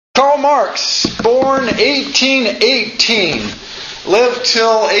Karl Marx, born 1818, lived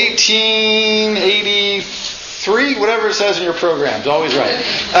till 1883, whatever it says in your programs, always right.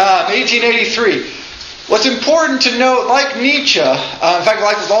 1883. What's important to note, like Nietzsche, in fact,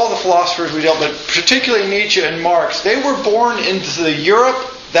 like with all the philosophers we dealt with, but particularly Nietzsche and Marx, they were born into the Europe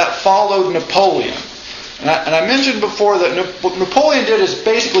that followed Napoleon. And I mentioned before that what Napoleon did is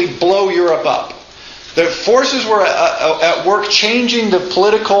basically blow Europe up. The forces were at work changing the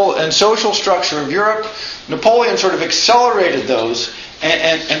political and social structure of Europe. Napoleon sort of accelerated those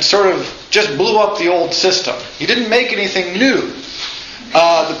and sort of just blew up the old system. He didn't make anything new.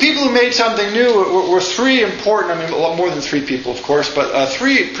 The people who made something new were three important, a lot more than three people, of course, but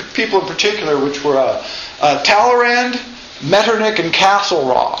three people in particular, which were Talleyrand, Metternich, and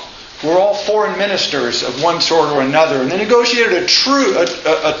Castlereagh, who were all foreign ministers of one sort or another, and they negotiated a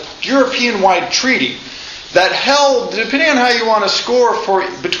European-wide treaty that held, depending on how you want to score, for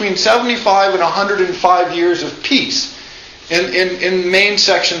between 75 and 105 years of peace in main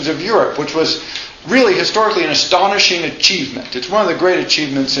sections of Europe, which was really historically an astonishing achievement. It's one of the great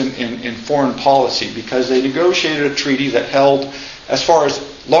achievements in foreign policy, because they negotiated a treaty that held, as far as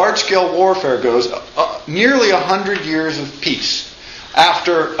large-scale warfare goes, nearly 100 years of peace,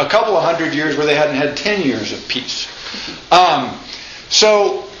 after a couple of hundred years where they hadn't had 10 years of peace.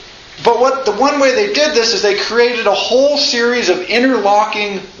 But the one way they did this is they created a whole series of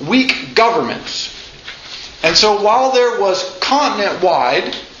interlocking weak governments. And so while there was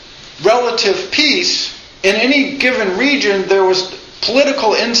continent-wide relative peace, in any given region there was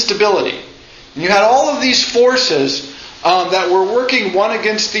political instability. And you had all of these forces that were working one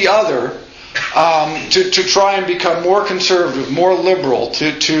against the other to try and become more conservative, more liberal,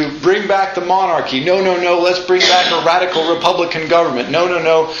 to bring back the monarchy. No, let's bring back a radical republican government. No,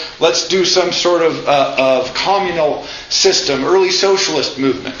 let's do some sort of communal system, early socialist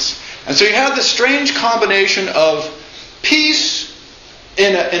movements. And so you have this strange combination of peace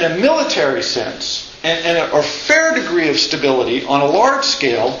in a military sense and a fair degree of stability on a large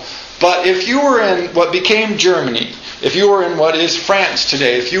scale. But if you were in what became Germany, if you were in what is France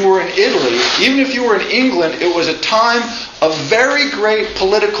today, if you were in Italy, even if you were in England, it was a time of very great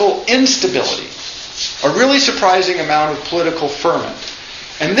political instability. A really surprising amount of political ferment.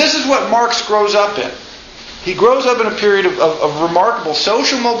 And this is what Marx grows up in. He grows up in a period of remarkable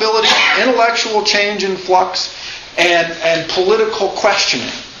social mobility, intellectual change and flux, and political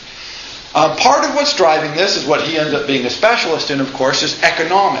questioning. Part of what's driving this is what he ends up being a specialist in, of course, is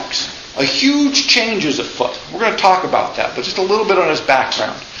economics. A huge change is afoot. We're going to talk about that, but just a little bit on his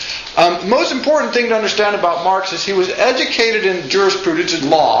background. The most important thing to understand about Marx is he was educated in jurisprudence and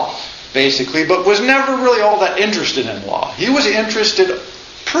law, basically, but was never really all that interested in law. He was interested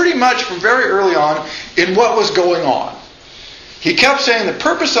pretty much from very early on in what was going on. He kept saying the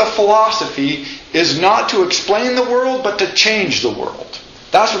purpose of philosophy is not to explain the world, but to change the world.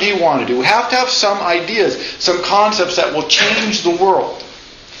 That's what he wanted to do. We have to have some ideas, some concepts that will change the world.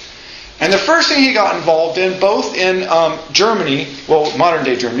 And the first thing he got involved in, both in Germany, well,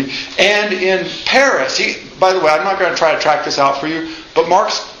 modern-day Germany, and in Paris. By the way, I'm not going to try to track this out for you, but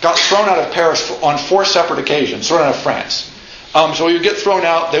Marx got thrown out of Paris on 4 separate occasions, thrown out of France. So he'd get thrown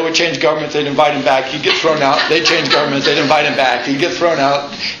out, they would change government, they'd invite him back. He'd get thrown out, they'd change government, they'd invite him back. He'd get thrown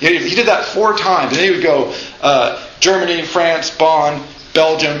out. He did that 4 times. And then he would go Germany, France, Bonn,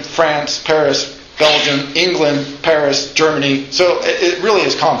 Belgium, France, Paris, Belgium, England, Paris, Germany. So it really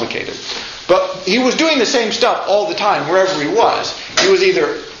is complicated. But he was doing the same stuff all the time, wherever he was. He was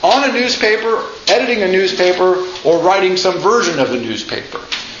either on a newspaper, editing a newspaper, or writing some version of a newspaper.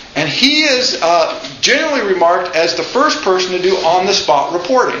 And he is generally remarked as the first person to do on-the-spot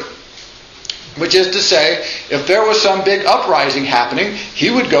reporting. Which is to say, if there was some big uprising happening, he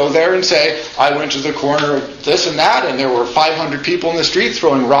would go there and say, I went to the corner of this and that, and there were 500 people in the street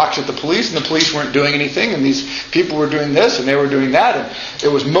throwing rocks at the police, and the police weren't doing anything, and these people were doing this, and they were doing that, and it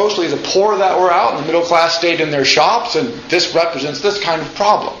was mostly the poor that were out, and the middle class stayed in their shops, and this represents this kind of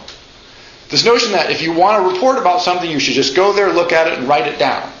problem. This notion that if you want to report about something, you should just go there, look at it, and write it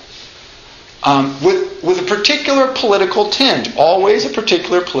down. With a particular political tinge, always a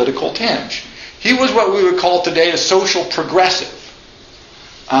particular political tinge. He was what we would call today a social progressive.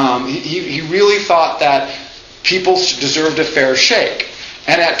 He really thought that people deserved a fair shake.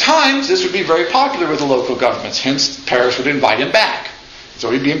 And at times, this would be very popular with the local governments. Hence, Paris would invite him back.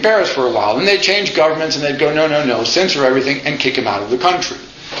 So he'd be in Paris for a while. Then they'd change governments and they'd go, no, censor everything and kick him out of the country.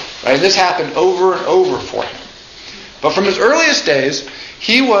 Right? And this happened over and over for him. But from his earliest days,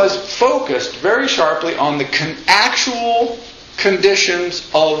 he was focused very sharply on the actual conditions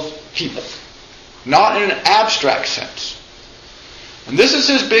of people. Not in an abstract sense. And this is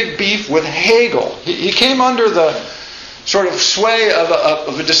his big beef with Hegel. He came under the sort of sway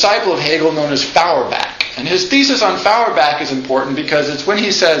of a disciple of Hegel known as Feuerbach. And his thesis on Feuerbach is important because it's when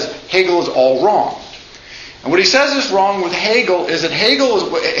he says Hegel is all wrong. And what he says is wrong with Hegel is that Hegel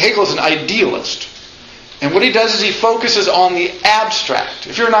is an idealist. And what he does is he focuses on the abstract.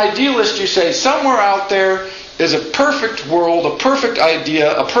 If you're an idealist, you say somewhere out there is a perfect world, a perfect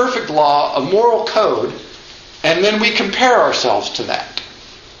idea, a perfect law, a moral code, and then we compare ourselves to that.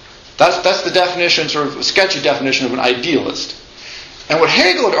 That's the definition, sort of a sketchy definition of an idealist. And what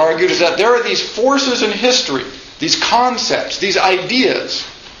Hegel had argued is that there are these forces in history, these concepts, these ideas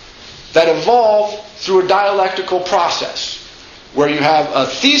that evolve through a dialectical process where you have a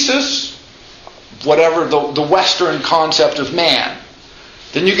thesis, whatever the Western concept of man.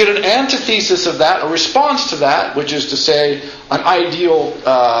 Then you get an antithesis of that, a response to that, which is to say an ideal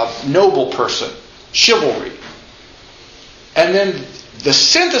noble person, chivalry. And then the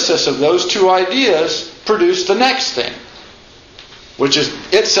synthesis of those two ideas produce the next thing, which is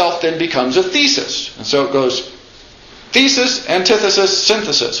itself then becomes a thesis. And so it goes thesis, antithesis,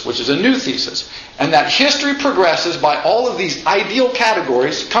 synthesis, which is a new thesis. And that history progresses by all of these ideal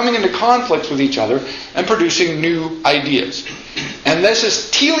categories coming into conflict with each other and producing new ideas. And this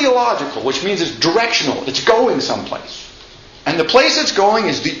is teleological, which means it's directional. It's going someplace. And the place it's going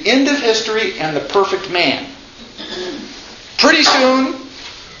is the end of history and the perfect man. Pretty soon,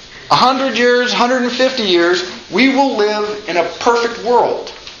 100 years, 150 years, we will live in a perfect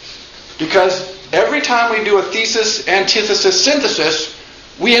world. Because every time we do a thesis, antithesis, synthesis,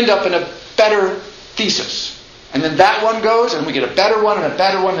 we end up in a better thesis. And then that one goes, and we get a better one and a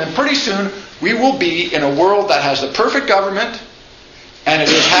better one, and pretty soon we will be in a world that has the perfect government, and it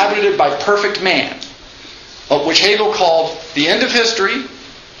is inhabited by perfect man, which Hegel called the end of history,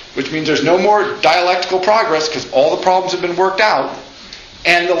 which means there's no more dialectical progress because all the problems have been worked out,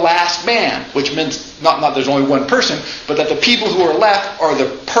 and the last man, which means not there's only one person, but that the people who are left are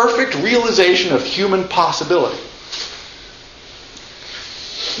the perfect realization of human possibility.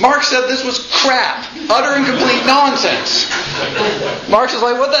 Marx said this was crap, utter and complete nonsense. Marx is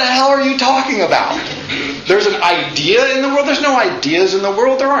like, what the hell are you talking about? There's an idea in the world? There's no ideas in the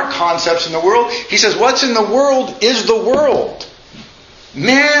world. There aren't concepts in the world. He says what's in the world is the world.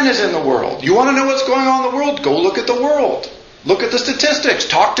 Man is in the world. You want to know what's going on in the world? Go look at the world. Look at the statistics.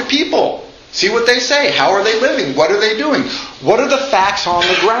 Talk to people. See what they say. How are they living? What are they doing? What are the facts on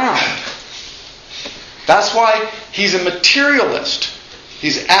the ground? That's why he's a materialist.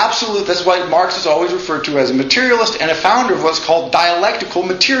 He's absolute. That's why Marx is always referred to as a materialist and a founder of what's called dialectical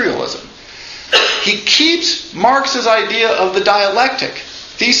materialism. He keeps Marx's idea of the dialectic.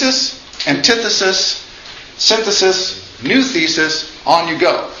 Thesis, antithesis, synthesis, new thesis, on you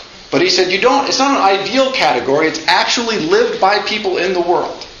go. But he said it's not an ideal category, it's actually lived by people in the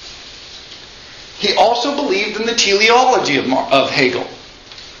world. He also believed in the teleology of Hegel.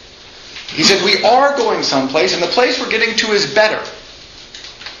 He said we are going someplace, and the place we're getting to is better.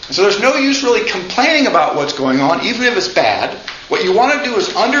 And so there's no use really complaining about what's going on, even if it's bad. What you want to do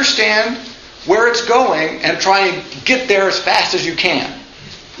is understand where it's going and try and get there as fast as you can.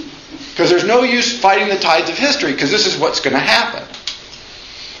 Because there's no use fighting the tides of history, because this is what's going to happen.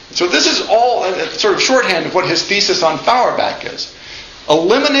 So this is all a sort of shorthand of what his thesis on Feuerbach is.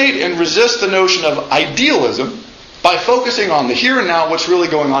 Eliminate and resist the notion of idealism by focusing on the here and now, what's really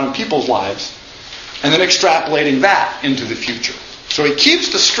going on in people's lives, and then extrapolating that into the future. So he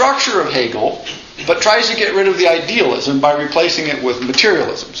keeps the structure of Hegel, but tries to get rid of the idealism by replacing it with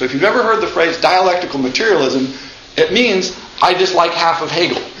materialism. So if you've ever heard the phrase dialectical materialism, it means I dislike half of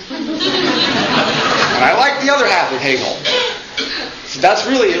Hegel. And I like the other half of Hegel. So that's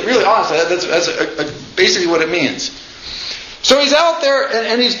really honestly, that's basically what it means. So he's out there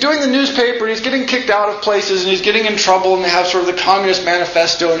and he's doing the newspaper and he's getting kicked out of places and he's getting in trouble and they have sort of the Communist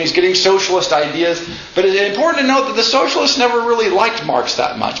Manifesto and he's getting socialist ideas. But it's important to note that the socialists never really liked Marx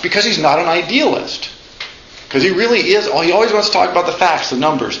that much because he's not an idealist. Because he really is, he always wants to talk about the facts, the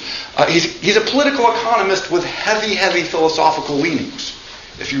numbers. He's a political economist with heavy philosophical leanings,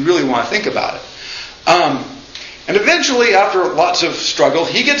 if you really want to think about it. And eventually, after lots of struggle,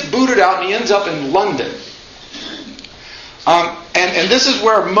 he gets booted out and he ends up in London. And this is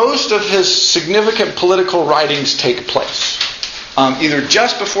where most of his significant political writings take place. Either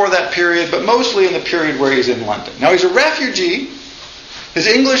just before that period, but mostly in the period where he's in London. Now, he's a refugee. His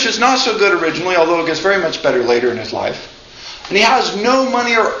English is not so good originally, although it gets very much better later in his life. And he has no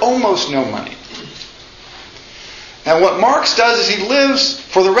money or almost no money. And what Marx does is he lives,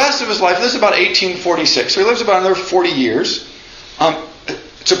 for the rest of his life, lives about 1846. So he lives about another 40 years.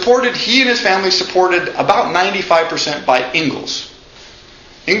 He and his family supported about 95% by Engels.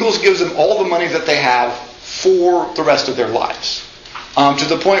 Ingalls gives them all the money that they have for the rest of their lives. To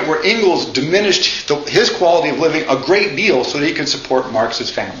the point where Ingalls diminished his quality of living a great deal so that he could support Marx's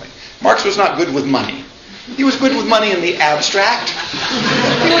family. Marx was not good with money. He was good with money in the abstract.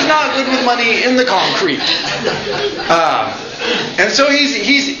 He was not good with money in the concrete. And so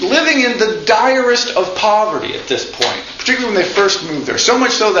he's living in the direst of poverty at this point, particularly when they first moved there. So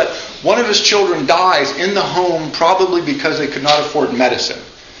much so that one of his children dies in the home, probably because they could not afford medicine.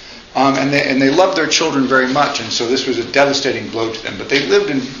 And they loved their children very much, and so this was a devastating blow to them. But they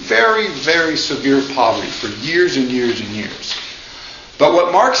lived in very, very severe poverty for years and years and years. But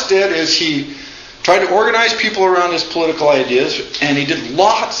what Marx did is he tried to organize people around his political ideas, and he did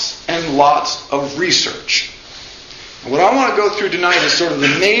lots and lots of research. And what I want to go through tonight is sort of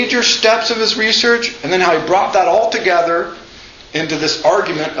the major steps of his research, and then how he brought that all together into this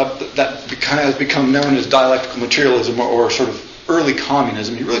argument that kind of has become known as dialectical materialism or sort of early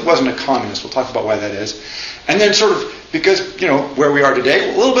communism. He really wasn't a communist. We'll talk about why that is. And then sort of, because, where we are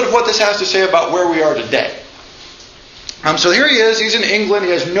today, a little bit of what this has to say about where we are today. So here he is, he's in England,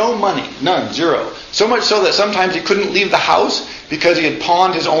 he has no money, none, zero. So much so that sometimes he couldn't leave the house because he had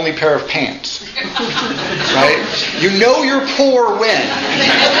pawned his only pair of pants. Right? You know you're poor when.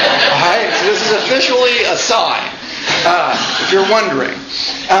 Alright? So this is officially a sign, if you're wondering.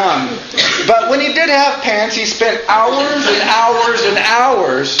 But when he did have pants, he spent hours and hours and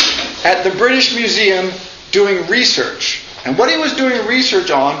hours at the British Museum doing research. And what he was doing research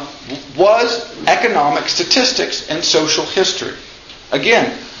on was economic statistics and social history.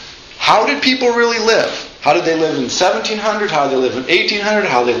 Again, how did people really live? How did they live in 1700? How did they live in 1800?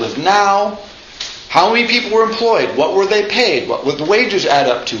 How do they live now? How many people were employed? What were they paid? What would the wages add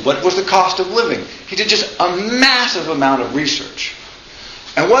up to? What was the cost of living? He did just a massive amount of research.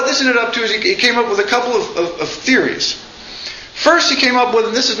 And what this ended up to is he came up with a couple of theories. First he came up with,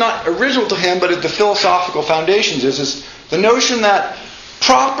 and this is not original to him, but the philosophical foundations is the notion that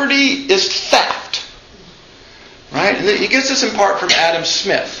property is theft. Right? And he gets this in part from Adam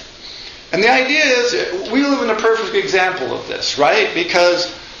Smith. And the idea is, we live in a perfect example of this, right?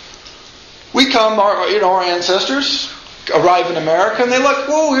 Because we come, our ancestors arrive in America and they look,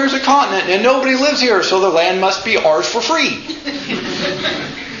 whoa, here's a continent and nobody lives here, so the land must be ours for free.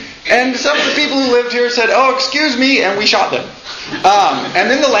 And some of the people who lived here said, oh, excuse me, and we shot them. And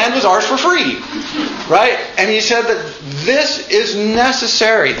then the land was ours for free. Right? And he said that this is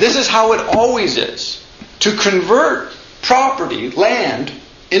necessary. This is how it always is. To convert property, land,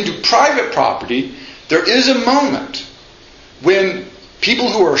 into private property, there is a moment when people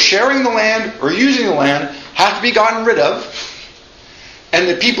who are sharing the land or using the land have to be gotten rid of, and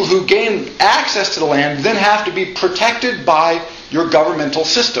the people who gain access to the land then have to be protected by your governmental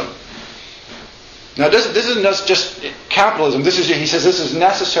system. Now this isn't just capitalism. He says this is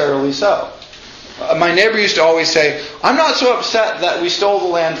necessarily so. My neighbor used to always say, I'm not so upset that we stole the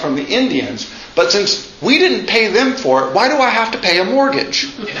land from the Indians, but since we didn't pay them for it, why do I have to pay a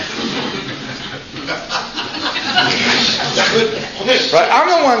mortgage? Right? I'm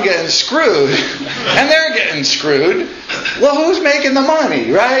the one getting screwed, and they're getting screwed. Well, who's making the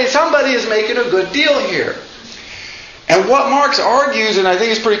money, right? Somebody is making a good deal here. And what Marx argues, and I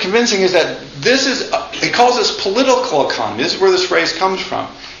think is pretty convincing, is that he calls this political economy. This is where this phrase comes from.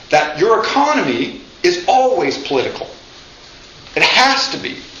 That your economy is always political. It has to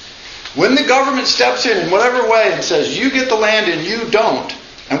be. When the government steps in whatever way and says, you get the land and you don't,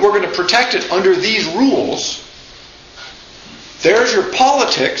 and we're going to protect it under these rules, there's your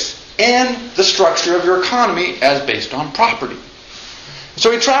politics and the structure of your economy as based on property.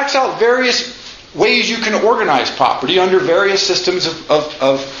 So he tracks out various ways you can organize property under various systems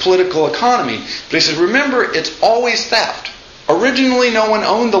of political economy. But he says, remember, it's always theft. Originally, no one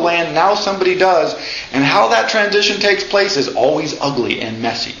owned the land, now somebody does. And how that transition takes place is always ugly and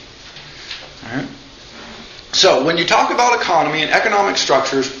messy. All right? So, when you talk about economy and economic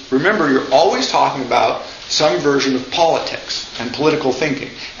structures, remember, you're always talking about some version of politics and political thinking.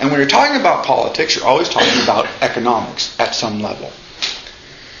 And when you're talking about politics, you're always talking about economics at some level.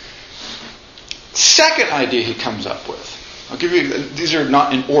 Second idea he comes up with, I'll give you, these are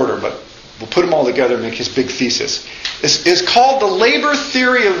not in order, but we'll put them all together and make his big thesis, is called the labor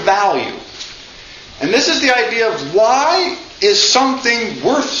theory of value. And this is the idea of why is something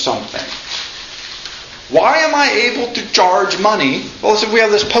worth something? Why am I able to charge money? Well, so we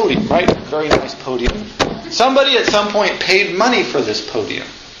have this podium, right? Very nice podium. Somebody at some point paid money for this podium.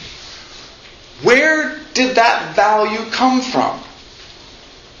 Where did that value come from?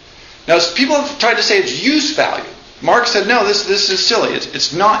 Now, people have tried to say it's use value. Marx said, no, this is silly.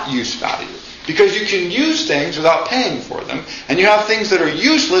 It's not use value. Because you can use things without paying for them, and you have things that are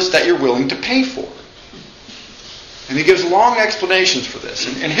useless that you're willing to pay for. And he gives long explanations for this.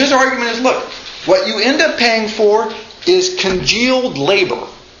 And his argument is, look, what you end up paying for is congealed labor.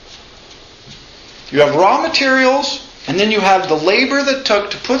 You have raw materials, and then you have the labor that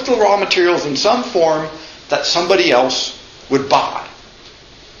took to put the raw materials in some form that somebody else would buy.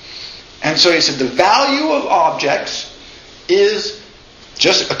 And so he said the value of objects is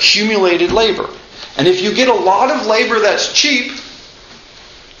just accumulated labor. And if you get a lot of labor that's cheap,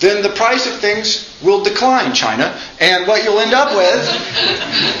 then the price of things will decline, China. And what you'll end up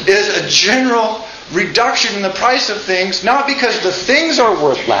with is a general reduction in the price of things, not because the things are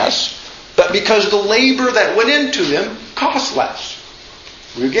worth less, but because the labor that went into them costs less.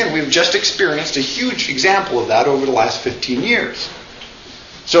 We've just experienced a huge example of that over the last 15 years.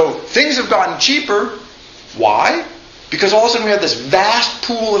 So things have gotten cheaper. Why? Because all of a sudden we have this vast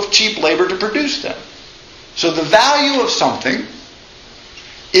pool of cheap labor to produce them. So the value of something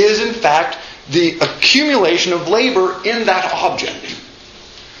is in fact the accumulation of labor in that object.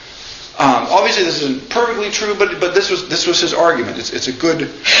 Obviously this isn't perfectly true, but this was his argument. It's a good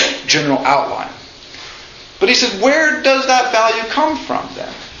general outline. But he said, where does that value come from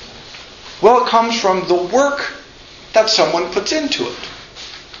then? Well, it comes from the work that someone puts into it.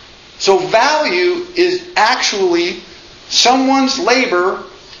 So value is actually someone's labor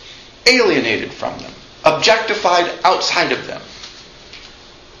alienated from them, objectified outside of them.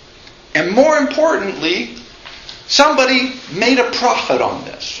 And more importantly, somebody made a profit on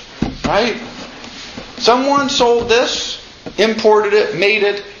this, right? Someone sold this, imported it, made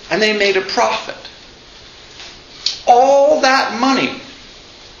it, and they made a profit. All that money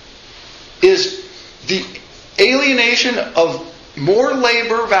is the alienation of more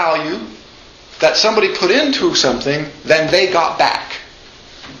labor value that somebody put into something than they got back.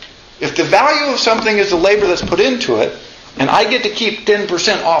 If the value of something is the labor that's put into it, and I get to keep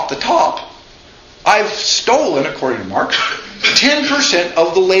 10% off the top, I've stolen, according to Marx, 10%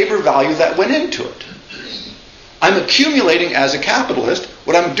 of the labor value that went into it. I'm accumulating as a capitalist.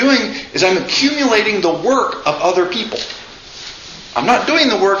 What I'm doing is I'm accumulating the work of other people. I'm not doing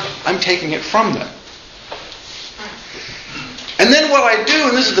the work, I'm taking it from them. And then what I do,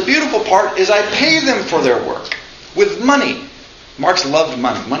 and this is the beautiful part, is I pay them for their work with money. Marx loved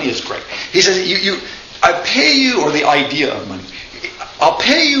money. Money is great. He says, I pay you, or the idea of money, I'll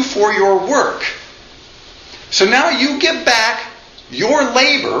pay you for your work. So now you get back your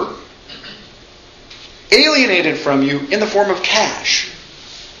labor alienated from you in the form of cash.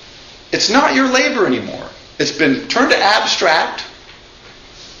 It's not your labor anymore. It's been turned to abstract,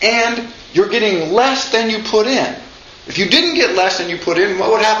 and you're getting less than you put in. If you didn't get less than you put in, what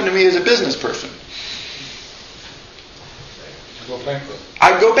would happen to me as a business person?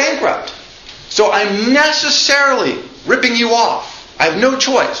 I'd go bankrupt. So I'm necessarily ripping you off. I have no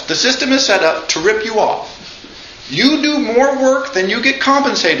choice. The system is set up to rip you off. You do more work than you get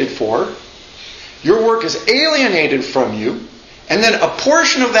compensated for. Your work is alienated from you, and then a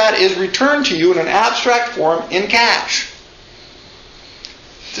portion of that is returned to you in an abstract form in cash.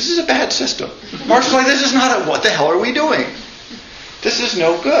 This is a bad system. Marx is like, this is not what the hell are we doing? This is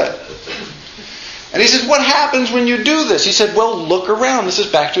no good. And he says, what happens when you do this? He said, well, look around. This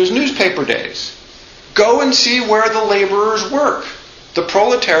is back to his newspaper days. Go and see where the laborers work. The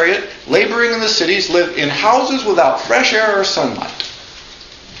proletariat laboring in the cities live in houses without fresh air or sunlight.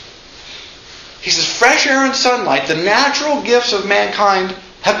 He says, fresh air and sunlight, the natural gifts of mankind,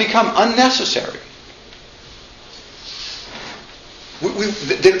 have become unnecessary.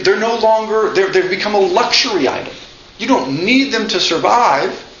 They're no longer, they've become a luxury item. You don't need them to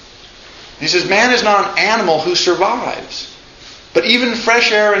survive. He says, man is not an animal who survives. But even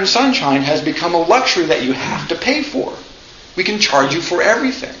fresh air and sunshine has become a luxury that you have to pay for. We can charge you for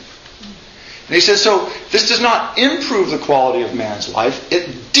everything. And he says, so this does not improve the quality of man's life,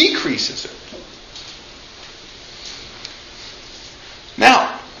 it decreases it.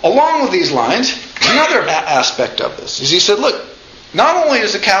 Now, along with these lines, another aspect of this is he said, look, not only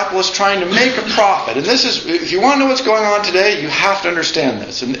is the capitalist trying to make a profit, and this is, if you want to know what's going on today, you have to understand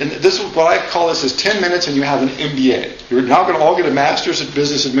this. And this is what I call this is 10 minutes and you have an MBA. You're now going to all get a master's in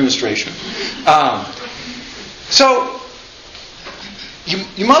business administration. So,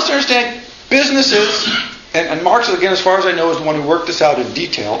 you must understand businesses, and Marx, again, as far as I know, is the one who worked this out in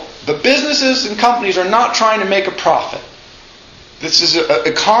detail, but businesses and companies are not trying to make a profit. This is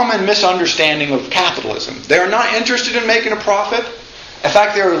a common misunderstanding of capitalism. They are not interested in making a profit. In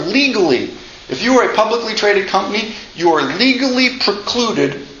fact, they are legally, if you are a publicly traded company, you are legally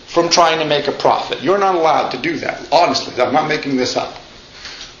precluded from trying to make a profit. You're not allowed to do that. Honestly, I'm not making this up.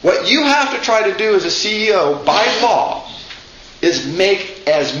 What you have to try to do as a CEO, by law, is make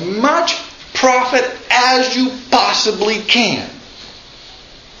as much profit as you possibly can.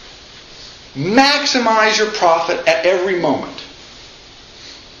 Maximize your profit at every moment.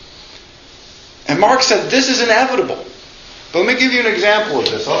 And Mark said this is inevitable. But let me give you an example of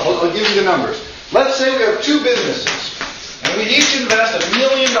this. I'll give you the numbers. Let's say we have two businesses, and we each invest $1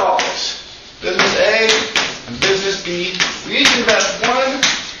 million. Business A and business B. We each invest $1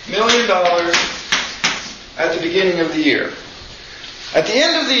 million at the beginning of the year. At the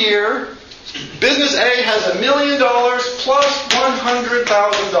end of the year, business A has $1 million plus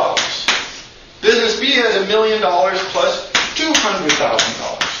 $100,000. Business B has $1 million plus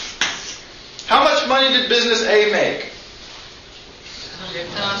 $200,000. How much money did business A make?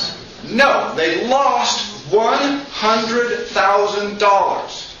 100,000. No, they lost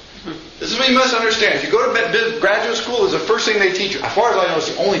 $100,000. This is what you must understand. If you go to graduate school, it's the first thing they teach you. As far as I know, it's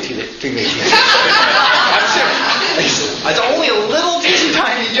the only thing they teach you. I'm serious. It's only a little teeny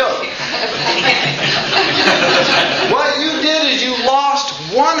tiny joke. What you did is you lost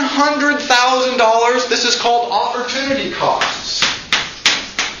 $100,000. This is called opportunity costs.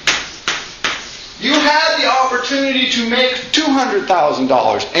 You had the opportunity to make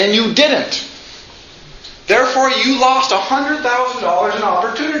 $200,000, and you didn't. Therefore, you lost $100,000 in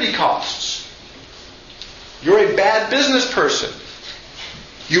opportunity costs. You're a bad business person.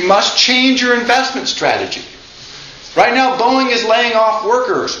 You must change your investment strategy. Right now, Boeing is laying off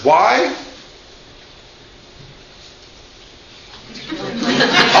workers. Why?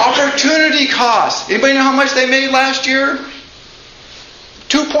 Opportunity costs. Anybody know how much they made last year?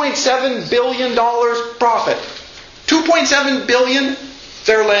 $2.7 billion profit. $2.7 billion,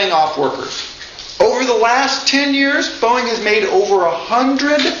 they're laying off workers. Over the last 10 years, Boeing has made over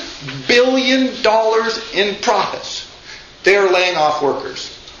 $100 billion in profits. They are laying off workers.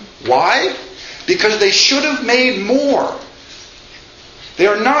 Why? Because they should have made more. They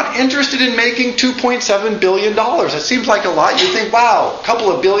are not interested in making $2.7 billion. That seems like a lot. You think, wow, a couple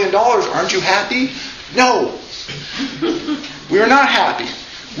of $1 billion, aren't you happy? No. We are not happy.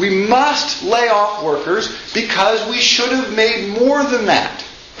 We must lay off workers because we should have made more than that.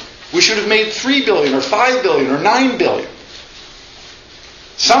 We should have made $3 billion or $5 billion or $9 billion.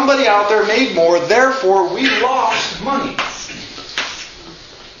 Somebody out there made more, therefore we lost money.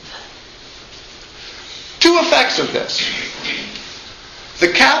 Two effects of this.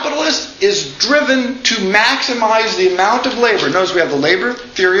 The capitalist is driven to maximize the amount of labor. Notice we have the labor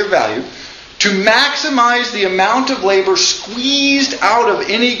theory of value. To maximize the amount of labor squeezed out of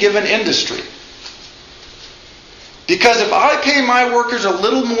any given industry. Because if I pay my workers a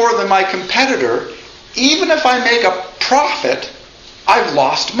little more than my competitor, even if I make a profit, I've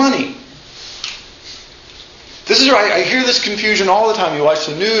lost money. This is right. I hear this confusion all the time. You watch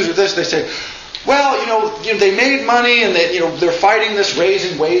the news or this, they say, well, they made money and they're fighting this raise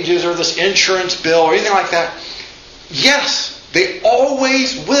in wages or this insurance bill or anything like that. Yes, they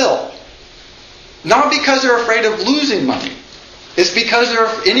always will. Not because they're afraid of losing money. It's because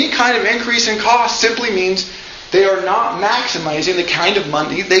any kind of increase in cost simply means they are not maximizing the kind of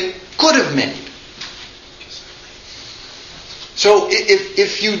money they could have made. So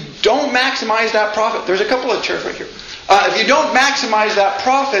if you don't maximize that profit, there's a couple of chairs right here. If you don't maximize that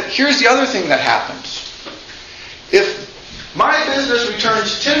profit, here's the other thing that happens. If my business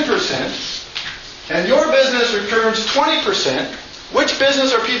returns 10% and your business returns 20%, which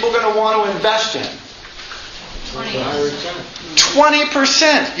business are people going to want to invest in?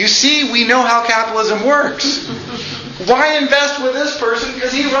 20%. You see, we know how capitalism works. Why invest with this person?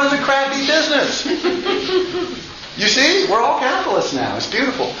 Because he runs a crappy business. You see, we're all capitalists now. It's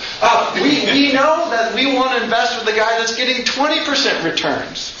beautiful. We know that we want to invest with the guy that's getting 20%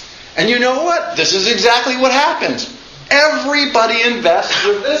 returns. And you know what? This is exactly what happens. Everybody invests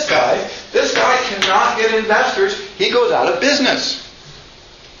with this guy. This guy cannot get investors. He goes out of business.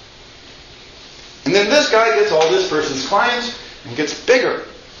 And then this guy gets all this person's clients and gets bigger.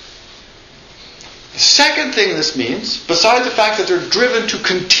 The second thing this means, besides the fact that they're driven to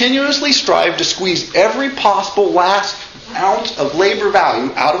continuously strive to squeeze every possible last ounce of labor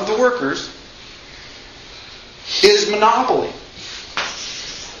value out of the workers, is monopoly.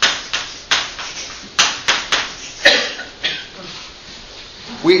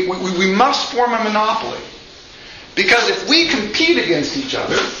 We must form a monopoly. Because if we compete against each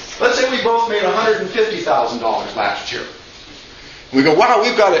other, let's say we both made $150,000 last year. We go, wow,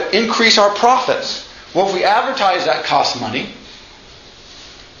 we've got to increase our profits. Well, if we advertise, that costs money.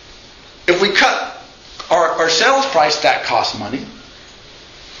 If we cut our sales price, that costs money.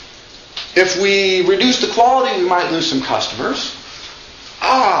 If we reduce the quality, we might lose some customers.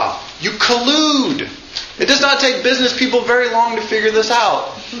 You collude. It does not take business people very long to figure this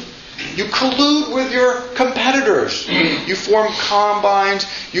out. You collude with your competitors. You form combines.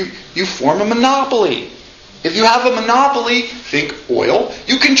 You form a monopoly. If you have a monopoly, think oil,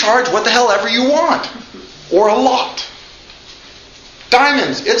 you can charge what the hell ever you want. Or a lot.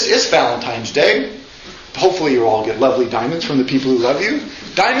 Diamonds. It's Valentine's Day. Hopefully you all get lovely diamonds from the people who love you.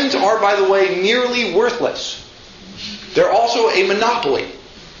 Diamonds are, by the way, nearly worthless. They're also a monopoly.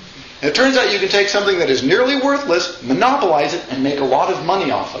 And it turns out you can take something that is nearly worthless, monopolize it, and make a lot of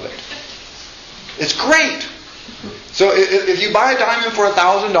money off of it. It's great. So if you buy a diamond for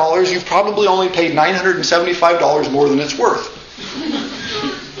 $1,000, you've probably only paid $975 more than it's worth.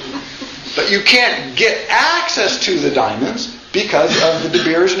 But you can't get access to the diamonds because of the De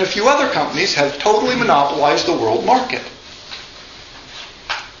Beers and a few other companies have totally monopolized the world market.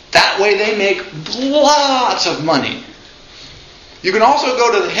 That way they make lots of money. You can also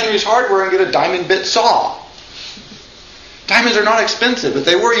go to the Henry's Hardware and get a diamond bit saw. Diamonds are not expensive. If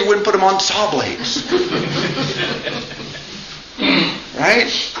they were, you wouldn't put them on saw blades.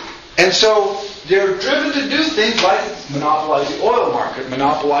 Right? And so they're driven to do things like monopolize the oil market,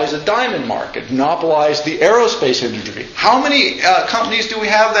 monopolize the diamond market, monopolize the aerospace industry. How many companies do we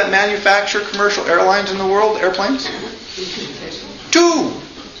have that manufacture commercial airlines in the world, airplanes? 2.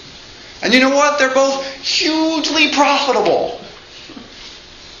 And you know what? They're both hugely profitable.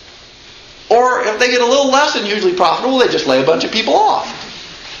 Or if they get a little less than hugely profitable, they just lay a bunch of people off.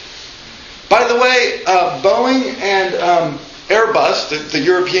 By the way, Boeing and Airbus, the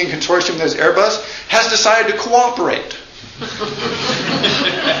European consortium that is Airbus, has decided to cooperate.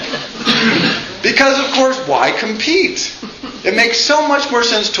 Because, of course, why compete? It makes so much more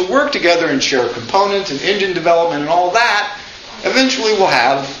sense to work together and share components and engine development and all that. Eventually we'll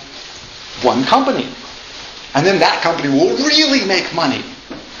have one company. And then that company will really make money.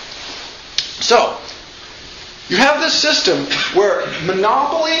 So, you have this system where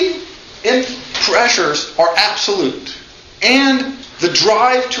monopoly and pressures are absolute. And the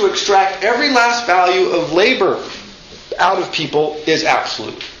drive to extract every last value of labor out of people is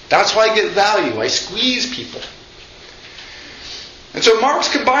absolute. That's why I get value. I squeeze people. And so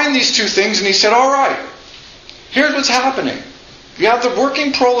Marx combined these two things and he said, all right, here's what's happening. You have the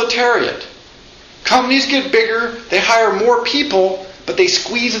working proletariat. Companies get bigger, they hire more people, but they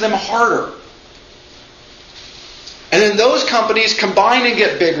squeeze them harder. And then those companies combine and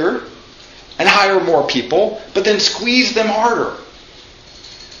get bigger and hire more people, but then squeeze them harder.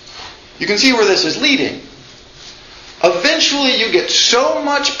 You can see where this is leading. Eventually you get so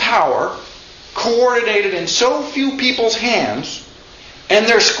much power coordinated in so few people's hands, and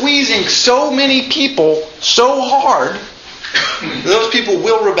they're squeezing so many people so hard, those people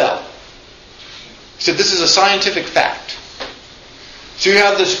will rebel. He said this is a scientific fact. So you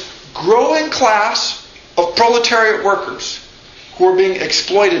have this growing class of proletariat workers who are being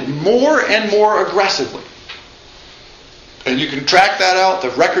exploited more and more aggressively. And you can track that out.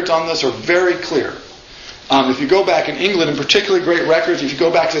 The records on this are very clear. If you go back in England, in particularly great records, if you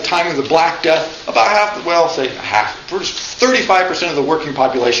go back to the time of the Black Death, about half, 35% of the working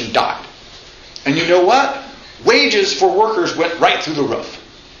population died. And you know what? Wages for workers went right through the roof.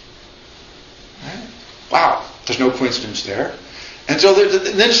 Right? Wow, there's no coincidence there. And so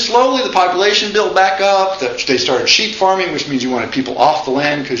then slowly the population built back up. They started sheep farming, which means you wanted people off the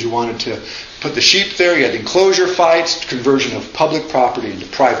land because you wanted to put the sheep there. You had enclosure fights, conversion of public property into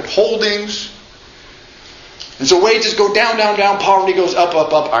private holdings. And so wages go down, down, down. Poverty goes up,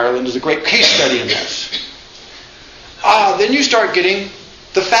 up, up. Ireland is a great case study in this. Then you start getting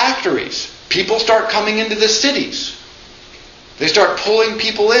the factories. People start coming into the cities. They start pulling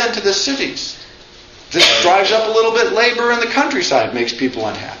people into the cities. This drives up a little bit labor in the countryside, makes people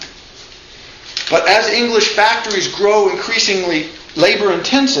unhappy. But as English factories grow increasingly labor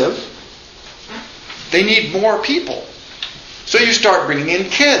intensive, they need more people. So you start bringing in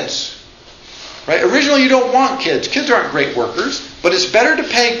kids. Right? Originally you don't want kids. Kids aren't great workers, but it's better to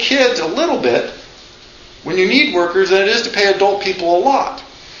pay kids a little bit when you need workers than it is to pay adult people a lot.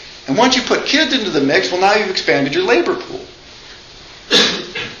 And once you put kids into the mix, well, now you've expanded your labor pool.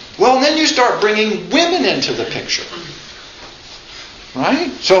 Well, and then you start bringing women into the picture. Right?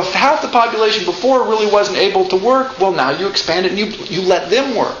 So if half the population before really wasn't able to work, well, now you expand it and you let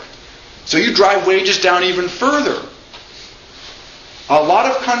them work. So you drive wages down even further. A lot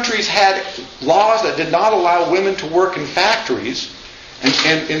of countries had laws that did not allow women to work in factories.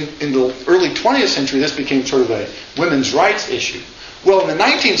 And in the early 20th century, this became sort of a women's rights issue. Well, in the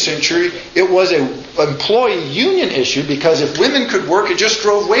 19th century, it was an employee union issue because if women could work, it just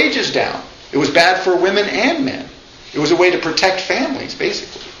drove wages down. It was bad for women and men. It was a way to protect families,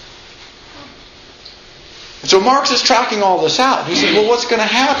 basically. And so Marx is tracking all this out. He says, well, what's going to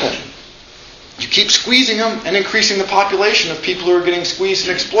happen? You keep squeezing them and increasing the population of people who are getting squeezed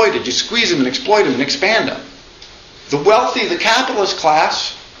and exploited. You squeeze them and exploit them and expand them. The wealthy, the capitalist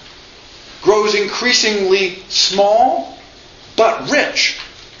class, grows increasingly small but rich.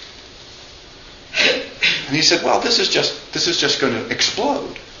 And he said, well, this is just going to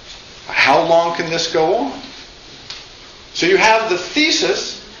explode. How long can this go on? So you have the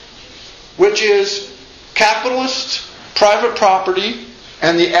thesis, which is capitalist private property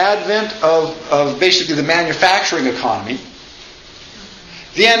and the advent of basically the manufacturing economy.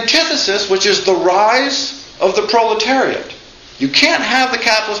 The antithesis, which is the rise of the proletariat. You can't have the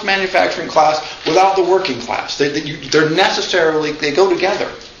capitalist manufacturing class without the working class. They're necessarily, they go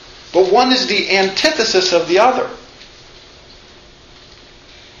together. But one is the antithesis of the other.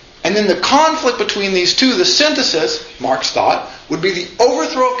 And then the conflict between these two, the synthesis, Marx thought, would be the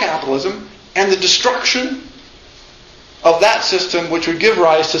overthrow of capitalism and the destruction of that system, which would give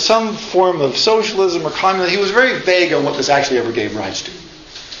rise to some form of socialism or communism. He was very vague on what this actually ever gave rise to.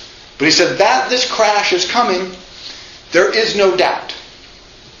 But he said that this crash is coming, there is no doubt.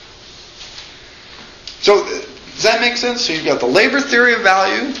 So, does that make sense? So you've got the labor theory of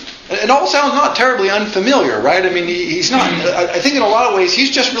value. It all sounds not terribly unfamiliar, right? I mean, he's not... I think in a lot of ways,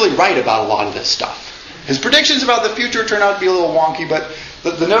 he's just really right about a lot of this stuff. His predictions about the future turn out to be a little wonky, but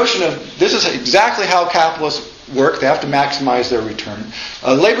the notion of this is exactly how capitalists work. They have to maximize their return.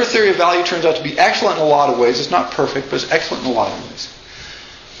 Labor theory of value turns out to be excellent in a lot of ways. It's not perfect, but it's excellent in a lot of ways.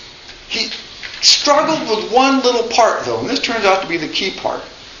 He struggled with one little part, though, and this turns out to be the key part.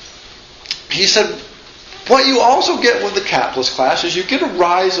 He said, what you also get with the capitalist class is you get a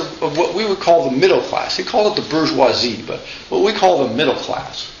rise of what we would call the middle class. He called it the bourgeoisie, but what we call the middle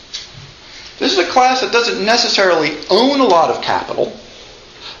class. This is a class that doesn't necessarily own a lot of capital,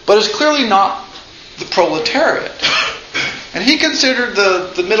 but is clearly not the proletariat. And he considered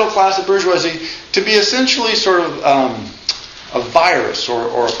the middle class, the bourgeoisie, to be essentially sort of a virus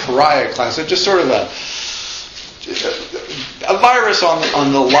or a pariah class. It's just sort of a virus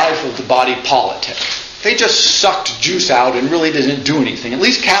on the life of the body politic. They just sucked juice out and really didn't do anything. At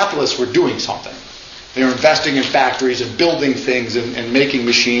least capitalists were doing something. They were investing in factories and building things and making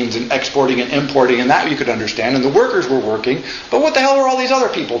machines and exporting and importing, and that you could understand. And the workers were working. But what the hell were all these other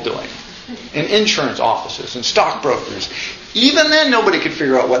people doing? In insurance offices and stockbrokers. Even then, nobody could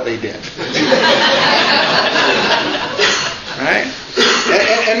figure out what they did. Right?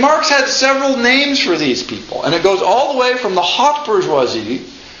 And Marx had several names for these people. And it goes all the way from the hot bourgeoisie,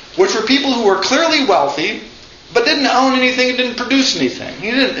 which were people who were clearly wealthy, but didn't own anything and didn't produce anything.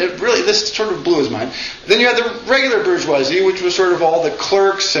 This sort of blew his mind. Then you had the regular bourgeoisie, which was sort of all the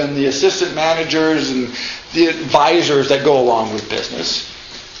clerks and the assistant managers and the advisors that go along with business.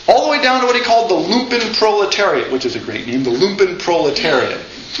 All the way down to what he called the lumpen proletariat, which is a great name, the lumpen proletariat.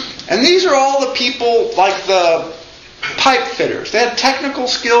 And these are all the people like the pipe fitters. They had technical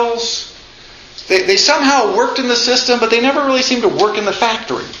skills. They somehow worked in the system, but they never really seemed to work in the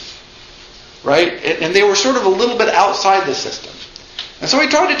factory. Right? And they were sort of a little bit outside the system. And so he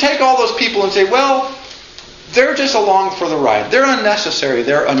tried to take all those people and say, well, they're just along for the ride. They're unnecessary.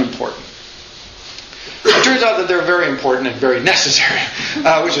 They're unimportant. It turns out that they're very important and very necessary,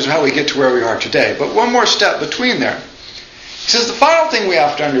 which is how we get to where we are today. But one more step between there. He says the final thing we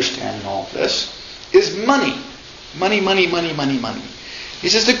have to understand in all of this is money. Money, money, money, money, money. He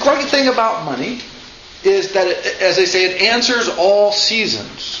says the great thing about money is that, as they say, it answers all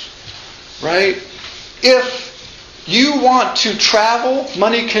seasons. Right? If you want to travel,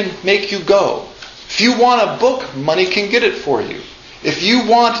 money can make you go. If you want a book, money can get it for you. If you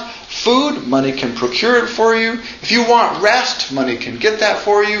want food, money can procure it for you. If you want rest, money can get that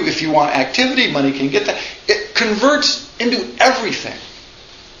for you. If you want activity, money can get that. It converts into everything.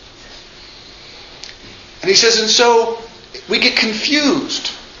 And he says, and so we get confused.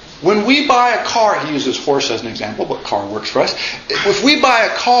 When we buy a car, he uses horse as an example, but car works for us. If we buy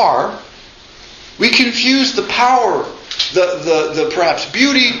a car, we confuse the power, the perhaps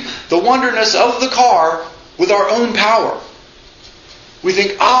beauty, the wonderness of the car with our own power. We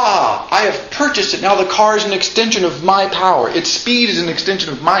think, I have purchased it. Now the car is an extension of my power. Its speed is an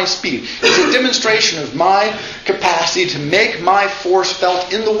extension of my speed. It's a demonstration of my capacity to make my force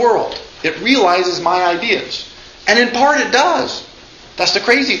felt in the world. It realizes my ideas. And in part it does. That's the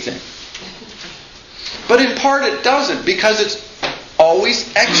crazy thing. But in part it doesn't, because it's always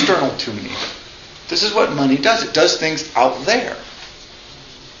external to me. This is what money does. It does things out there.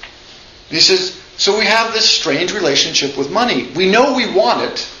 He says, so we have this strange relationship with money. We know we want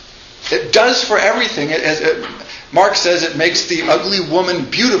it. It does for everything. Marx says it makes the ugly woman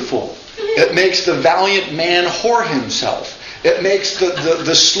beautiful. It makes the valiant man whore himself. It makes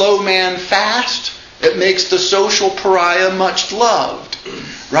the slow man fast. It makes the social pariah much loved.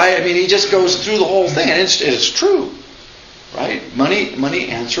 Right? I mean, he just goes through the whole thing. And it's true. Right? Money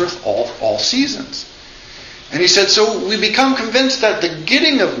answereth all seasons. And he said, so we become convinced that the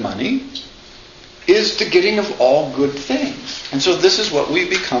getting of money is the getting of all good things. And so this is what we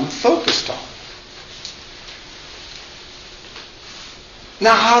become focused on.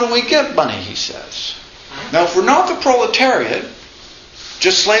 Now, how do we get money, he says? Now, if we're not the proletariat,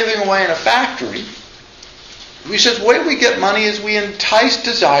 just slaving away in a factory, he says the way we get money is we entice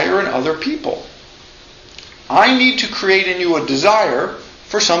desire in other people. I need to create in you a desire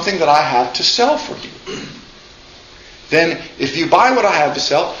for something that I have to sell for you. Then, if you buy what I have to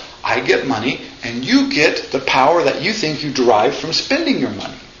sell, I get money, and you get the power that you think you derive from spending your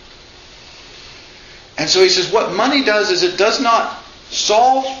money. And so he says what money does is it does not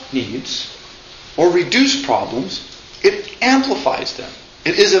solve needs or reduce problems, it amplifies them.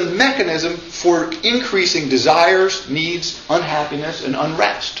 It is a mechanism for increasing desires, needs, unhappiness, and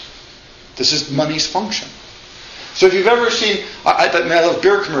unrest. This is money's function. So if you've ever seen, I love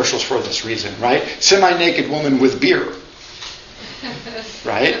beer commercials for this reason, right? Semi-naked woman with beer.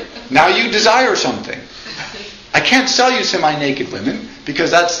 Right? Now you desire something. I can't sell you semi-naked women because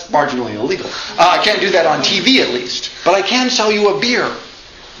that's marginally illegal. I can't do that on TV at least. But I can sell you a beer.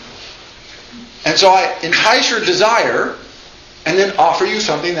 And so I entice your desire and then offer you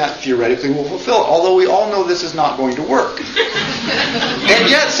something that theoretically will fulfill it. Although we all know this is not going to work. And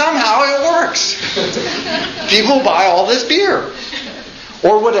yet somehow it works. People buy all this beer.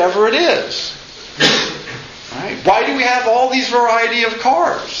 Or whatever it is. Right? Why do we have all these variety of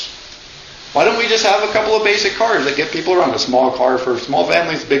cars? Why don't we just have a couple of basic cars that get people around? A small car for small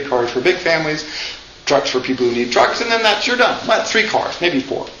families, big cars for big families, trucks for people who need trucks, and then you're done. Well, 3 cars, maybe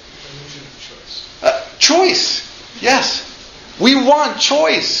 4. Choice. Yes. We want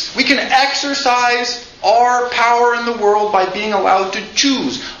choice. We can exercise our power in the world by being allowed to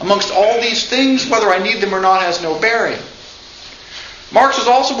choose amongst all these things. Whether I need them or not has no bearing. Marx was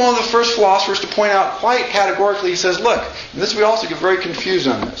also one of the first philosophers to point out quite categorically, he says, look, and this we also get very confused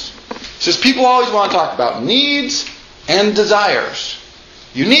on this. He says, people always want to talk about needs and desires.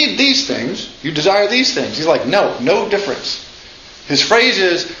 You need these things, you desire these things. He's like, no difference. His phrase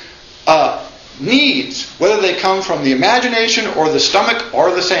is, needs, whether they come from the imagination or the stomach,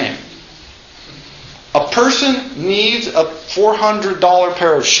 are the same. A person needs a $400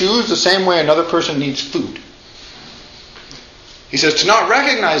 pair of shoes the same way another person needs food. He says to not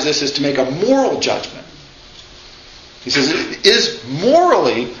recognize this is to make a moral judgment. He says it is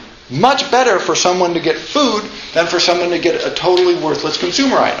morally much better for someone to get food than for someone to get a totally worthless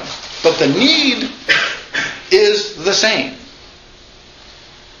consumer item. But the need is the same.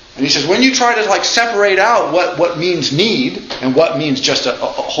 And he says when you try to separate out what means need and what means just a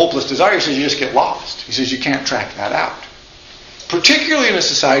hopeless desire, he says you just get lost. He says you can't track that out. Particularly in a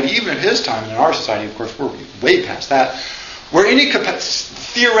society, even at his time, in our society, of course, we're way past that, where any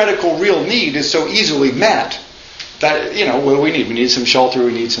theoretical real need is so easily met that, what do we need? We need some shelter,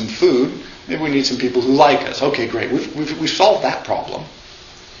 we need some food, maybe we need some people who like us. Okay, great, we've solved that problem.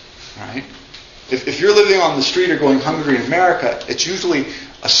 Right? If you're living on the street or going hungry in America, it's usually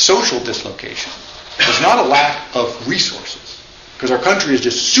a social dislocation. There's not a lack of resources, because our country is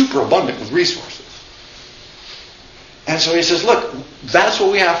just super abundant with resources. And so he says, look, that's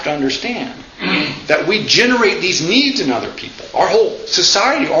what we have to understand. That we generate these needs in other people. Our whole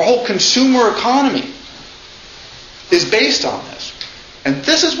society, our whole consumer economy is based on this. And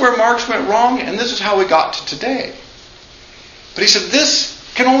this is where Marx went wrong, and this is how we got to today. But he said this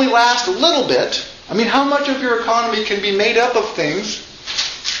can only last a little bit. I mean, how much of your economy can be made up of things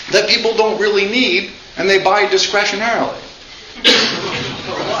that people don't really need and they buy discretionarily?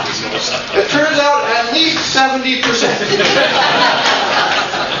 It turns out at least 70%.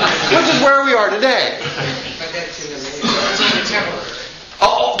 Which is where we are today.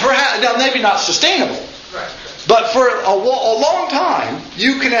 Perhaps, now maybe not sustainable. But for a long time,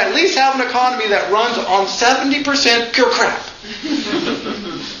 you can at least have an economy that runs on 70% pure crap.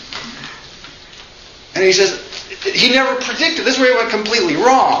 And he says, he never predicted. This is where he went completely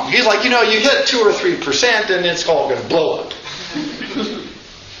wrong. He's like, you hit 2 or 3% and it's all going to blow up.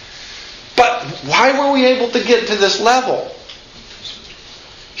 But why were we able to get to this level?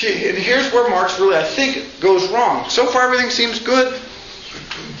 And here's where Marx really, I think, goes wrong. So far everything seems good.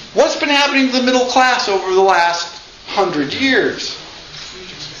 What's been happening to the middle class over the last 100 years?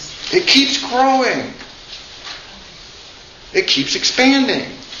 It keeps growing. It keeps expanding.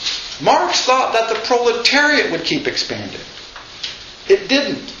 Marx thought that the proletariat would keep expanding. It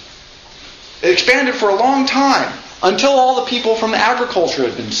didn't. It expanded for a long time until all the people from agriculture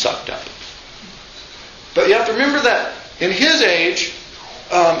had been sucked up. But you have to remember that in his age,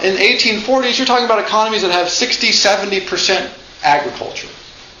 in the 1840s, you're talking about economies that have 60-70% agriculture.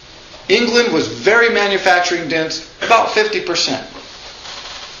 England was very manufacturing dense, about 50%.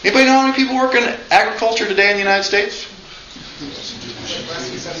 Anybody know how many people work in agriculture today in the United States?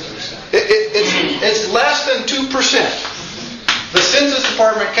 It's less than 2%. The Census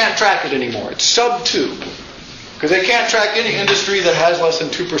Department can't track it anymore. It's sub 2. Because they can't track any industry that has less than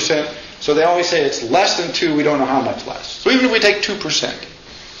 2%. So they always say it's less than 2, we don't know how much less. So even if we take 2%.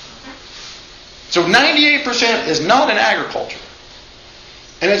 So 98% is not in agriculture.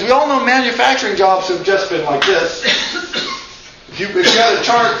 And as we all know, manufacturing jobs have just been like this. If you got a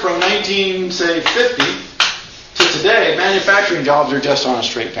chart from 1950 to today, manufacturing jobs are just on a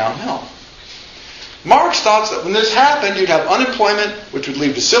straight downhill. Marx thought that when this happened, you'd have unemployment, which would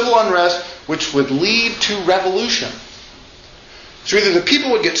lead to civil unrest, which would lead to revolution. So either the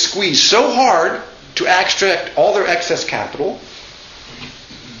people would get squeezed so hard to extract all their excess capital,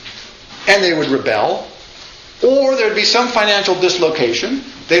 and they would rebel, or there'd be some financial dislocation,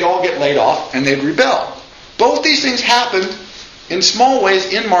 they'd all get laid off, and they'd rebel. Both these things happened in small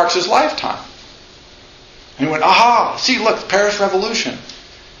ways in Marx's lifetime. And he went, aha, see, look, the Paris Revolution.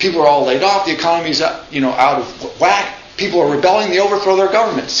 People are all laid off, the economy's out of whack, people are rebelling, they overthrow their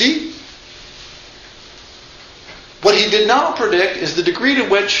government. See? What he did not predict is the degree to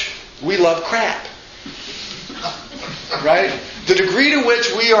which we love crap. Right? The degree to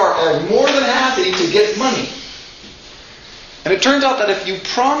which we are more than happy to get money. And it turns out that if you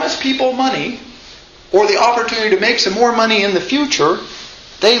promise people money, or the opportunity to make some more money in the future,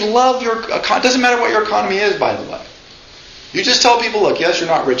 they love your economy. It doesn't matter what your economy is, by the way. You just tell people, look, yes, you're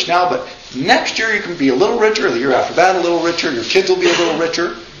not rich now, but next year you can be a little richer, the year after that a little richer, your kids will be a little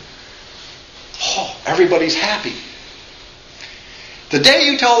richer. Oh, everybody's happy. The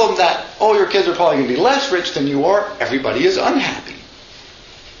day you tell them that, oh, your kids are probably going to be less rich than you are, everybody is unhappy.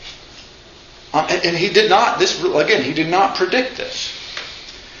 And he did not, he did not predict this.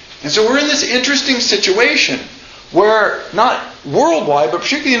 And so we're in this interesting situation where, not worldwide, but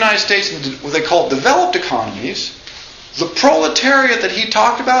particularly in the United States, and what they call developed economies, the proletariat that he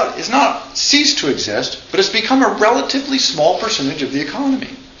talked about is not ceased to exist, but it's become a relatively small percentage of the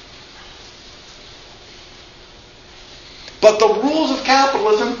economy. But the rules of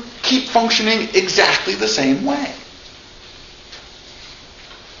capitalism keep functioning exactly the same way.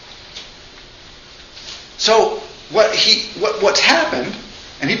 So what's happened,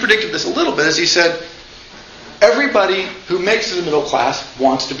 and he predicted this a little bit, is he said, everybody who makes it to the middle class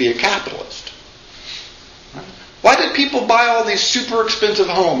wants to be a capitalist. Why did people buy all these super expensive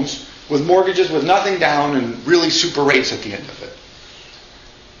homes with mortgages with nothing down and really super rates at the end of it?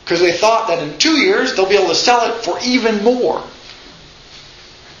 Because they thought that in 2 years they'll be able to sell it for even more.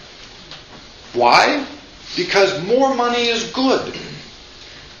 Why? Because more money is good.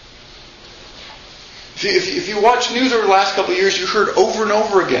 If you watch news over the last couple of years, you heard over and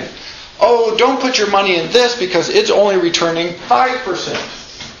over again, oh, don't put your money in this because it's only returning 5%.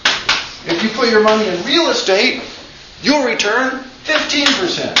 If you put your money in real estate, you'll return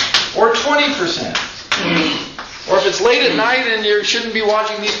 15% or 20%. Or if it's late at night and you shouldn't be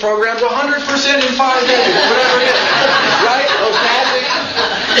watching these programs, 100% in 5 days, or whatever it is. Right? Those magic.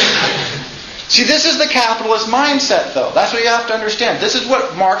 See, this is the capitalist mindset, though. That's what you have to understand. This is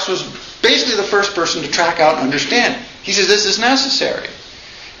what Marx was basically the first person to track out and understand. He says this is necessary.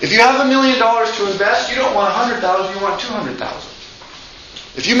 If you have $1 million to invest, you don't want 100,000, you want 200,000.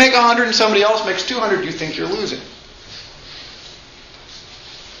 If you make 100 and somebody else makes 200, you think you're losing.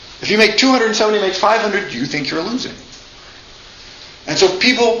 If you make 200 and somebody makes 500, you think you're losing. And so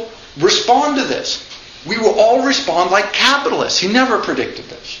people respond to this. We will all respond like capitalists. He never predicted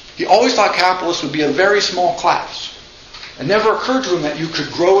this. He always thought capitalists would be a very small class. It never occurred to him that you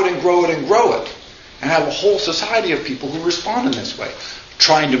could grow it and grow it and grow it and have a whole society of people who respond in this way,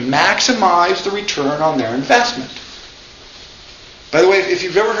 trying to maximize the return on their investment. By the way, if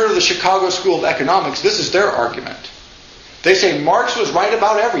you've ever heard of the Chicago School of Economics, this is their argument. They say Marx was right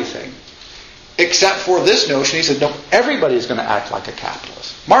about everything, except for this notion. He said, no, everybody is going to act like a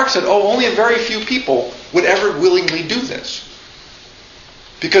capitalist. Marx said, oh, only a very few people would ever willingly do this.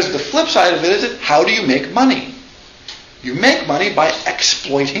 Because the flip side of it is, how do you make money? You make money by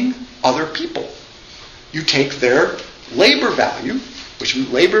exploiting other people. You take their labor value, which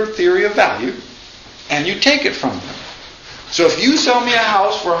is labor theory of value, and you take it from them. So if you sell me a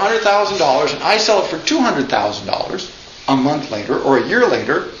house for $100,000 and I sell it for $200,000 a month later or a year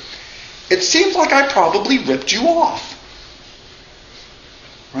later, it seems like I probably ripped you off.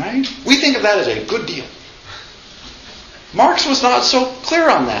 Right? We think of that as a good deal. Marx was not so clear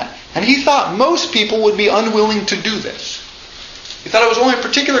on that. And he thought most people would be unwilling to do this. He thought it was only a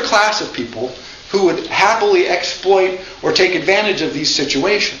particular class of people who would happily exploit or take advantage of these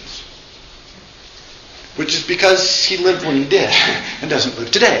situations. Which is because he lived when he did and doesn't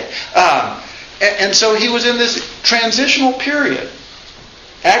live today. And so he was in this transitional period.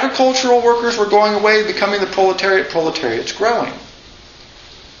 Agricultural workers were going away, becoming the proletariat. Proletariat's growing.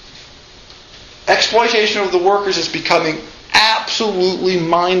 Exploitation of the workers is becoming absolutely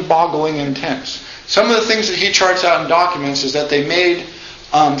mind-boggling intense. Some of the things that he charts out in documents is that they made,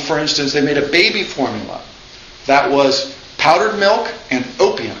 for instance, they made a baby formula that was powdered milk and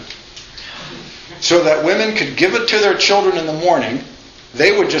opium, so that women could give it to their children in the morning.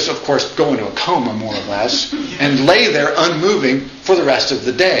 They would just, of course, go into a coma, more or less, and lay there unmoving for the rest of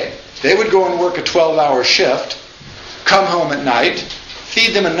the day. They would go and work a 12-hour shift, come home at night,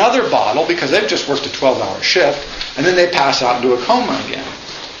 feed them another bottle because they've just worked a 12-hour shift, and then they pass out into a coma again.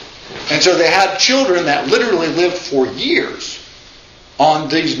 And so they had children that literally lived for years on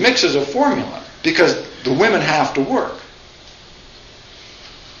these mixes of formula because the women have to work.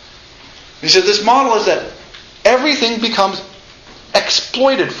 He said this model is that everything becomes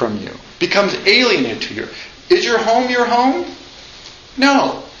exploited from you, becomes alienated to you. Is your home your home?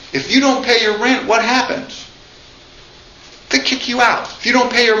 No. If you don't pay your rent, what happens? They kick you out. If you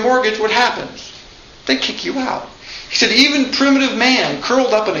don't pay your mortgage, what happens? They kick you out. He said even primitive man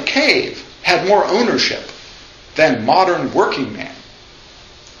curled up in a cave had more ownership than modern working man.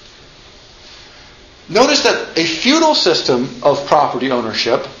 Notice that a feudal system of property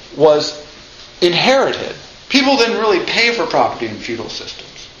ownership was inherited. People didn't really pay for property in feudal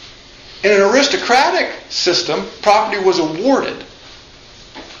systems. In an aristocratic system, property was awarded.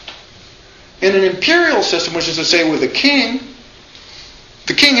 In an imperial system, which is to say with the king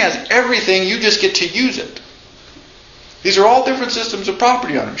has everything, you just get to use it. These are all different systems of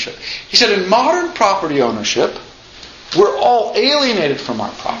property ownership. He said in modern property ownership, we're all alienated from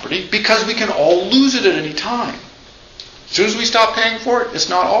our property because we can all lose it at any time. As soon as we stop paying for it, it's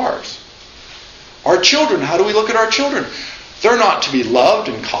not ours. Our children, how do we look at our children? They're not to be loved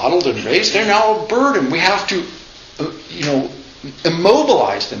and coddled and raised. They're now a burden. We have to,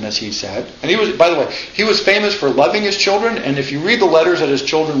 immobilize them, as he said. And he was, by the way, he was famous for loving his children. And if you read the letters that his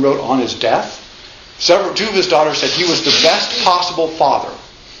children wrote on his death, two of his daughters said he was the best possible father.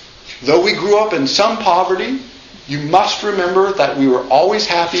 Though we grew up in some poverty, you must remember that we were always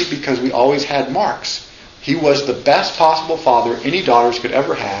happy because we always had Marx. He was the best possible father any daughters could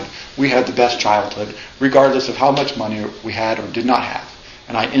ever have. We had the best childhood, regardless of how much money we had or did not have.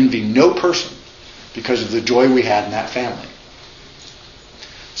 And I envy no person because of the joy we had in that family.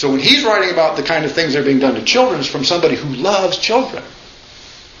 So when he's writing about the kind of things that are being done to children, it's from somebody who loves children.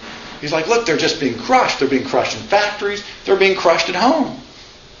 He's like, look, they're just being crushed. They're being crushed in factories. They're being crushed at home.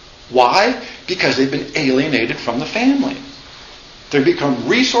 Why? Because they've been alienated from the family. They become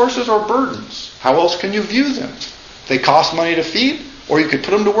resources or burdens. How else can you view them? They cost money to feed, or you could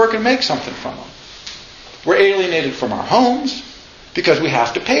put them to work and make something from them. We're alienated from our homes because we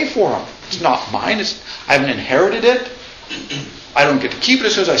have to pay for them. It's not mine. I haven't inherited it. I don't get to keep it.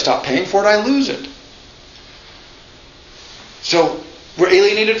 As soon as I stop paying for it, I lose it. So we're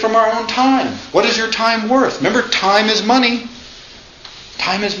alienated from our own time. What is your time worth? Remember, time is money.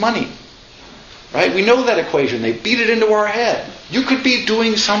 Time is money. Right? We know that equation. They beat it into our head. You could be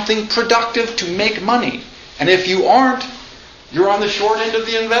doing something productive to make money. And if you aren't, you're on the short end of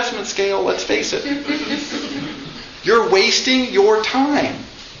the investment scale, let's face it. You're wasting your time.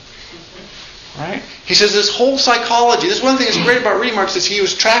 Right? He says this whole psychology, this is one thing that's great about reading Marx, is he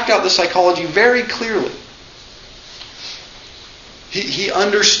was tracked out the psychology very clearly. He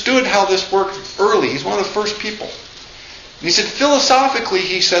understood how this worked early. He's one of the first people. And he said, philosophically,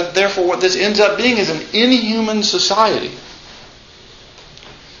 he said, therefore, what this ends up being is an inhuman society.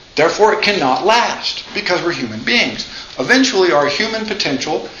 Therefore, it cannot last, because we're human beings. Eventually, our human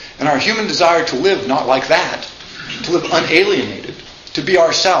potential and our human desire to live not like that, to live unalienated, to be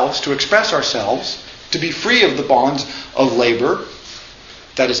ourselves, to express ourselves, to be free of the bonds of labor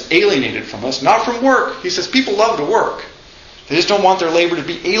that is alienated from us, not from work. He says people love to work. They just don't want their labor to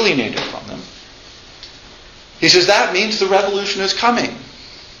be alienated from them. He says that means the revolution is coming.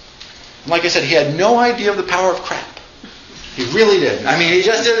 And like I said, he had no idea of the power of crap. He really didn't. I mean, he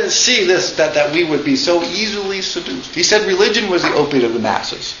just didn't see this, that we would be so easily seduced. He said religion was the opiate of the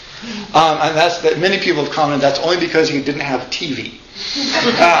masses. And that's that many people have commented that's only because he didn't have TV.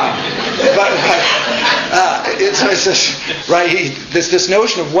 It's this, right? This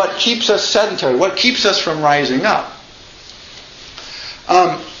notion of what keeps us sedentary, what keeps us from rising up.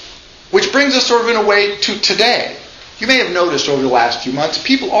 Which brings us sort of in a way to today. You may have noticed over the last few months,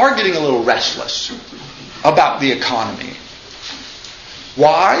 people are getting a little restless about the economy.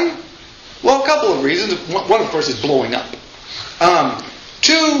 Why? Well, a couple of reasons. One, of course, is blowing up.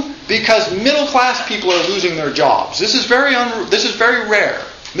 Two, because middle-class people are losing their jobs. This is very rare.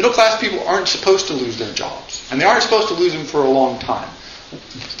 Middle-class people aren't supposed to lose their jobs. And they aren't supposed to lose them for a long time.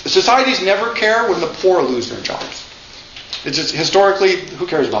 Societies never care when the poor lose their jobs. It's just, historically, who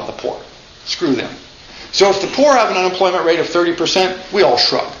cares about the poor? Screw them. So if the poor have an unemployment rate of 30%, we all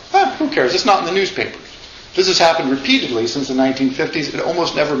shrug. Who cares? It's not in the newspapers. This has happened repeatedly since the 1950s. It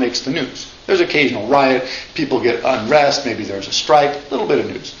almost never makes the news. There's occasional riot. People get unrest. Maybe there's a strike. A little bit of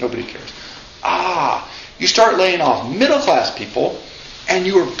news. Nobody cares. You start laying off middle-class people, and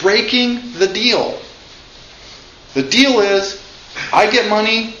you are breaking the deal. The deal is, I get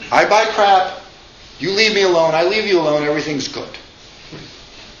money, I buy crap, you leave me alone, I leave you alone, everything's good.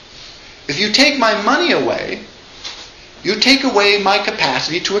 If you take my money away, you take away my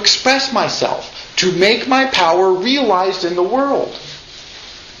capacity to express myself, to make my power realized in the world.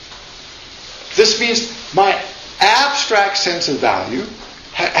 This means my abstract sense of value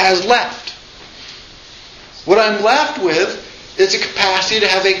has left. What I'm left with is a capacity to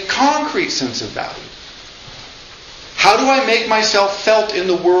have a concrete sense of value. How do I make myself felt in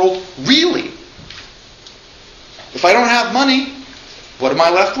the world really? If I don't have money, what am I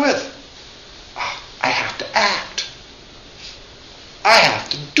left with? I have to act. I have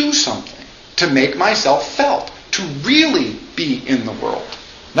to do something to make myself felt, to really be in the world.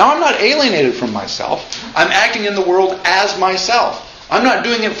 Now I'm not alienated from myself. I'm acting in the world as myself. I'm not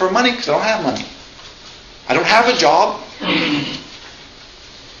doing it for money because I don't have money. I don't have a job.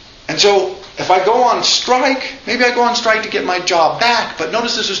 And so if I go on strike, maybe I go on strike to get my job back, but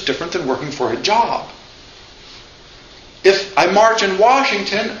notice this is different than working for a job. If I march in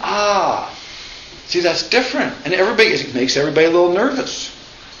Washington, see, that's different. And it makes everybody a little nervous.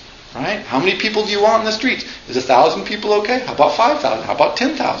 Right? How many people do you want in the streets? Is 1,000 people okay? How about 5,000? How about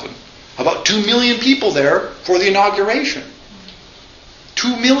 10,000? How about 2 million people there for the inauguration?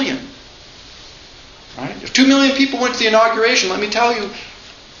 2 million. Right? If 2 million people went to the inauguration, let me tell you,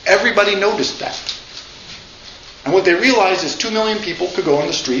 everybody noticed that. And what they realized is 2 million people could go on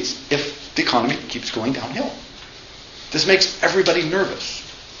the streets if the economy keeps going downhill. This makes everybody nervous.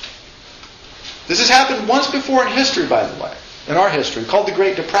 This has happened once before in history, by the way, in our history, called the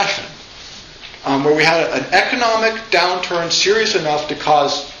Great Depression, where we had an economic downturn serious enough to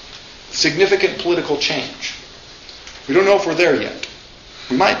cause significant political change. We don't know if we're there yet.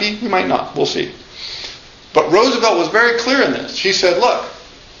 We might be, we might not. We'll see. But Roosevelt was very clear in this. He said, look,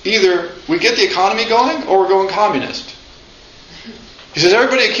 either we get the economy going or we're going communist. He says,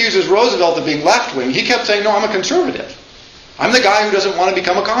 everybody accuses Roosevelt of being left-wing. He kept saying, no, I'm a conservative. I'm the guy who doesn't want to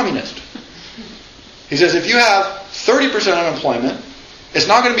become a communist. He says, if you have 30% unemployment, it's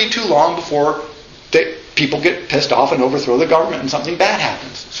not going to be too long before people get pissed off and overthrow the government and something bad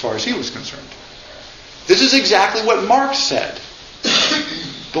happens, as far as he was concerned. This is exactly what Marx said.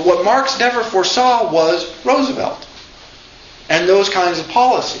 But what Marx never foresaw was Roosevelt and those kinds of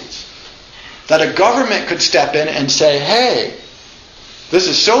policies. That a government could step in and say, hey, this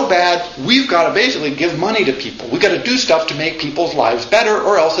is so bad, we've got to basically give money to people. We've got to do stuff to make people's lives better,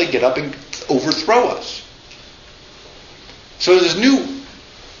 or else they get up and overthrow us. So there's this new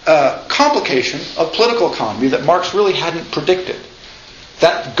complication of political economy that Marx really hadn't predicted.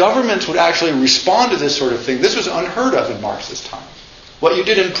 That governments would actually respond to this sort of thing. This was unheard of in Marx's time. What you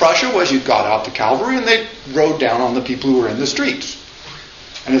did in Prussia was you got out the cavalry and they rode down on the people who were in the streets.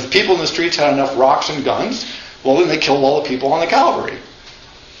 And if the people in the streets had enough rocks and guns, well, then they killed all the people on the cavalry.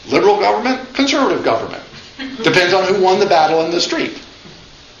 Liberal government, conservative government. Depends on who won the battle in the street.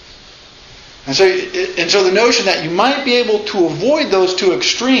 And so the notion that you might be able to avoid those two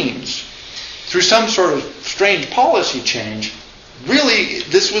extremes through some sort of strange policy change, really,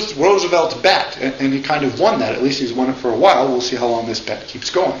 this was Roosevelt's bet. And he kind of won that. At least he's won it for a while. We'll see how long this bet keeps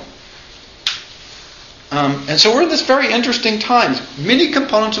going. And so we're in this very interesting time, many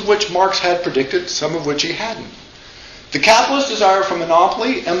components of which Marx had predicted, some of which he hadn't. The capitalist desire for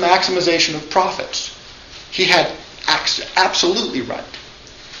monopoly and maximization of profits. He had absolutely right.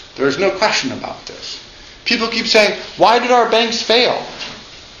 There's no question about this. People keep saying, why did our banks fail?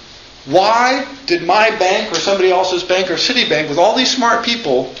 Why did my bank or somebody else's bank or Citibank, with all these smart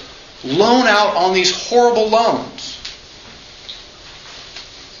people, loan out on these horrible loans?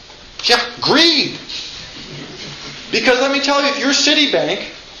 Yeah, greed. Because let me tell you, if you're Citibank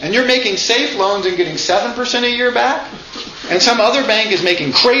and you're making safe loans and getting 7% a year back, and some other bank is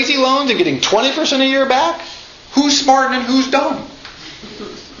making crazy loans and getting 20% a year back, who's smart and who's dumb?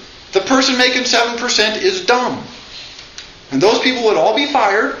 The person making 7% is dumb. And those people would all be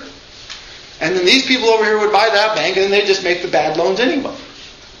fired. And then these people over here would buy that bank, and then they just make the bad loans anyway.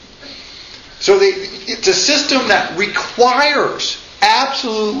 So it's a system that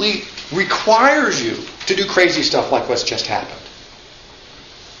absolutely requires you to do crazy stuff like what's just happened.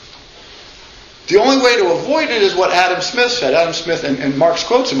 The only way to avoid it is what Adam Smith said. Adam Smith, and Marx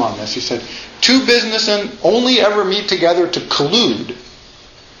quotes him on this. He said, 2 businessmen only ever meet together to collude,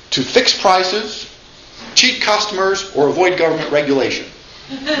 to fix prices, cheat customers, or avoid government regulation.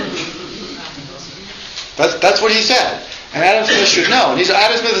 That's what he said. And Adam Smith should know. And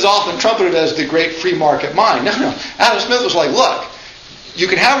Adam Smith is often trumpeted as the great free market mind. No. Adam Smith was like, look, you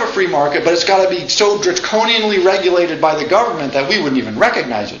can have a free market, but it's got to be so draconianly regulated by the government that we wouldn't even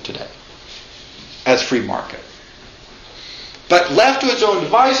recognize it today as free market. But left to its own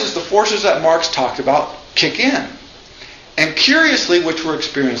devices, the forces that Marx talked about kick in. And curiously, which we're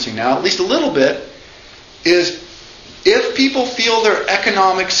experiencing now, at least a little bit, is if people feel their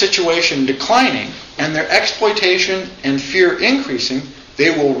economic situation declining and their exploitation and fear increasing,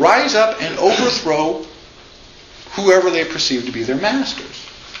 they will rise up and overthrow whoever they perceive to be their masters.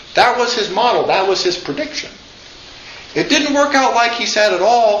 That was his model. That was his prediction. It didn't work out like he said at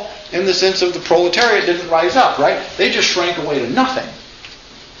all in the sense of the proletariat didn't rise up, right? They just shrank away to nothing.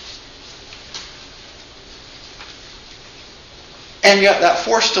 And yet that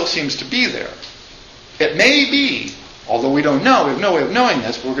force still seems to be there. It may be, although we don't know, we have no way of knowing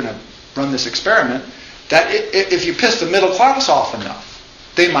this, but we're going to run this experiment, that if you piss the middle class off enough,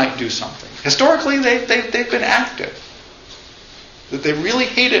 they might do something. Historically, they've been active. That they really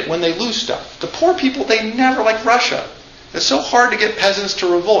hate it when they lose stuff. The poor people, they never, like Russia. It's so hard to get peasants to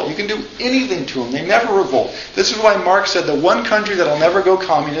revolt. You can do anything to them. They never revolt. This is why Marx said the one country that'll never go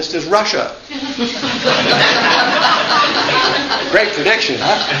communist is Russia. Great prediction,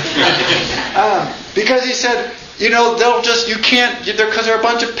 huh? Because he said, because they're a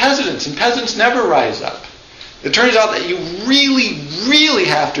bunch of peasants, and peasants never rise up. It turns out that you really, really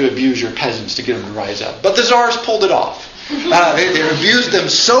have to abuse your peasants to get them to rise up. But the Tsars pulled it off. They abused them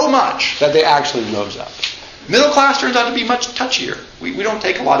so much that they actually rose up. Middle class turns out to be much touchier. We don't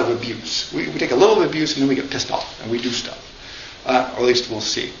take a lot of abuse. We take a little abuse and then we get pissed off and we do stuff. Or at least we'll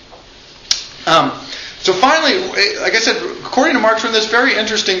see. So finally, like I said, according to Marx, we're in this very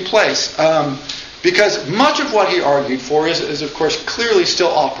interesting place. Because much of what he argued for is of course, clearly still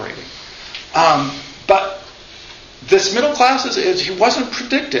operating. But this middle class, he wasn't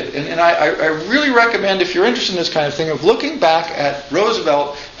predicted. And I really recommend, if you're interested in this kind of thing, of looking back at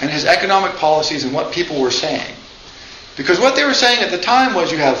Roosevelt and his economic policies and what people were saying. Because what they were saying at the time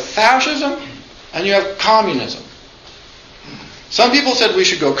was you have fascism and you have communism. Some people said we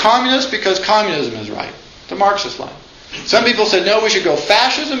should go communist because communism is right. The Marxist line. Some people said, no, we should go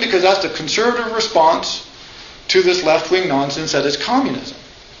fascism because that's the conservative response to this left-wing nonsense that is communism.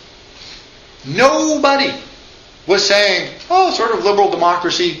 Nobody was saying, sort of liberal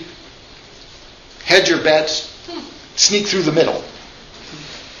democracy, hedge your bets, sneak through the middle.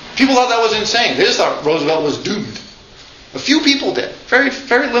 People thought that was insane. They just thought Roosevelt was doomed. A few people did. Very,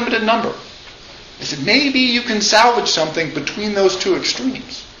 very limited number. They said, maybe you can salvage something between those two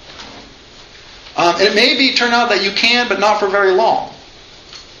extremes. And it may turn out that you can, but not for very long.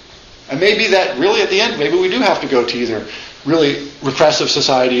 And maybe that really at the end, maybe we do have to go to either really repressive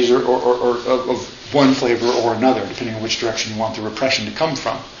societies or of one flavor or another, depending on which direction you want the repression to come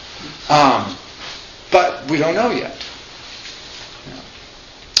from. But we don't know yet.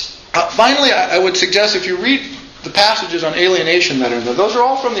 Finally, I would suggest if you read the passages on alienation that are in there, those are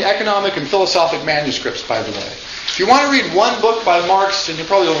all from the economic and philosophic manuscripts, by the way. If you want to read one book by Marx, and you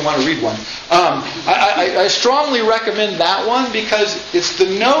probably only want to read one, I strongly recommend that one because it's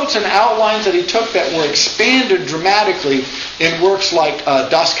the notes and outlines that he took that were expanded dramatically in works like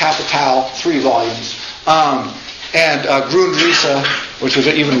Das Kapital, 3 volumes, and Grundrisse, which was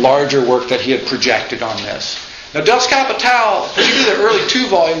an even larger work that he had projected on this. Now, Das Kapital, particularly the early 2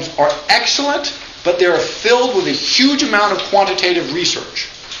 volumes, are excellent, but they're filled with a huge amount of quantitative research.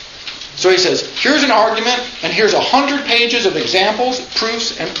 So he says, here's an argument, and here's 100 pages of examples,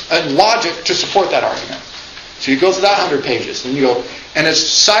 proofs, and logic to support that argument. So you go through that 100 pages, and you go, and it's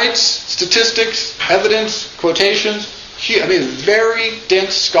cites, statistics, evidence, quotations. Very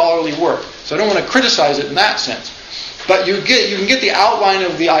dense scholarly work. So I don't want to criticize it in that sense. But you can get the outline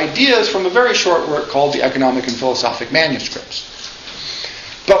of the ideas from a very short work called the Economic and Philosophic Manuscripts.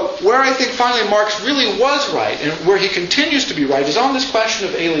 But where I think finally Marx really was right, and where he continues to be right, is on this question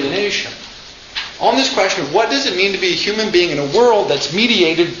of alienation. On this question of what does it mean to be a human being in a world that's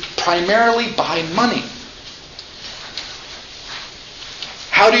mediated primarily by money.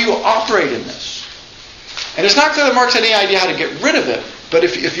 How do you operate in this? And it's not clear that Marx had any idea how to get rid of it, but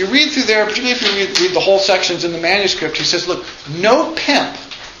if you read through there, particularly if you read the whole sections in the manuscript, he says, look, no pimp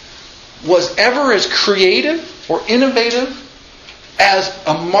was ever as creative or innovative as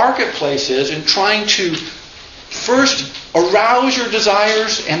a marketplace is in trying to first arouse your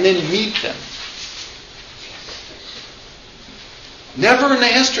desires and then meet them. Never in the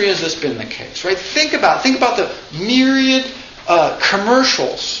history has this been the case, right? Think about the myriad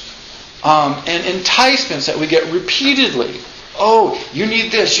commercials and enticements that we get repeatedly. Oh, you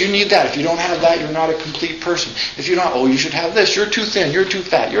need this, you need that. If you don't have that, you're not a complete person. If you don't, you should have this. You're too thin, you're too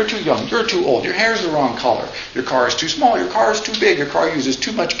fat, you're too young, you're too old, your hair's the wrong color, your car is too small, your car is too big, your car uses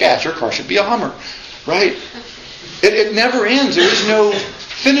too much gas, your car should be a Hummer, right? It never ends. There is no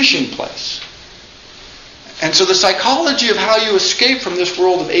finishing place. And so the psychology of how you escape from this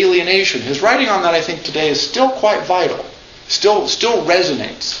world of alienation, his writing on that, I think, today is still quite vital. Still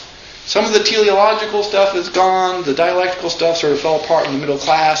resonates. Some of the teleological stuff is gone. The dialectical stuff sort of fell apart in the middle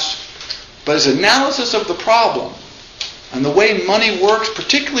class. But his analysis of the problem and the way money works,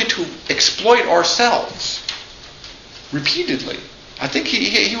 particularly to exploit ourselves, repeatedly, I think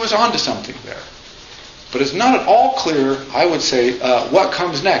he was onto something there. But it's not at all clear, I would say, what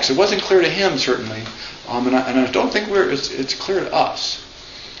comes next. It wasn't clear to him, certainly. And I don't think it's clear to us.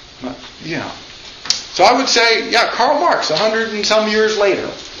 But, yeah. So I would say, Karl Marx, 100 and some years later.